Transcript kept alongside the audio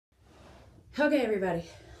Okay, everybody,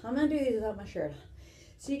 I'm gonna do these without my shirt on.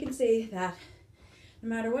 So you can see that no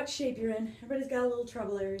matter what shape you're in, everybody's got a little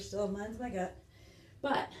trouble area still. Mine's my gut.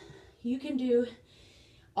 But you can do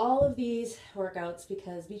all of these workouts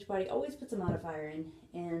because Beachbody always puts a modifier in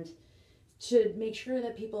and should make sure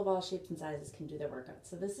that people of all shapes and sizes can do their workouts.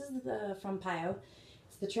 So this is from PiYo.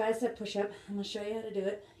 It's the tricep push-up. I'm gonna show you how to do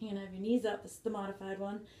it. You're gonna have your knees up. This is the modified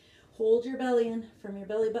one. Hold your belly in from your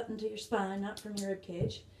belly button to your spine, not from your rib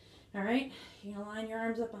cage. All right, you're gonna line your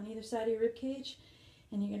arms up on either side of your rib cage,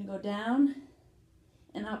 and you're gonna go down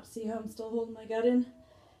and up. See how I'm still holding my gut in?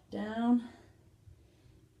 Down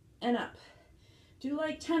and up. Do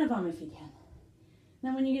like 10 of them if you can.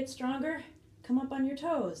 Then when you get stronger, come up on your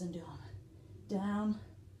toes and do them. Down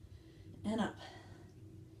and up.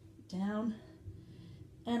 Down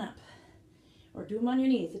and up. Or do them on your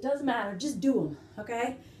knees. It doesn't matter. Just do them,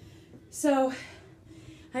 okay? So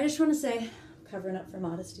I just want to say, covering up for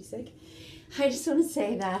modesty's sake, I just want to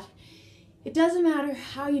say that it doesn't matter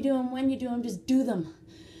how you do them, when you do them, just do them.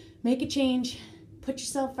 Make a change. Put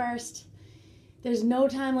yourself first. There's no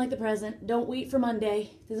time like the present. Don't wait for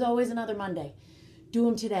Monday. There's always another Monday. Do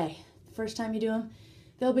them today. The first time you do them,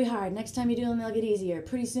 they'll be hard. Next time you do them, they'll get easier.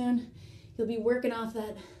 Pretty soon, you'll be working off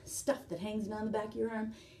that stuff that hangs down the back of your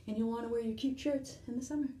arm, and you'll want to wear your cute shirts in the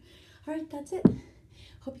summer. All right, that's it.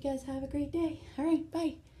 Hope you guys have a great day. All right,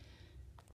 bye.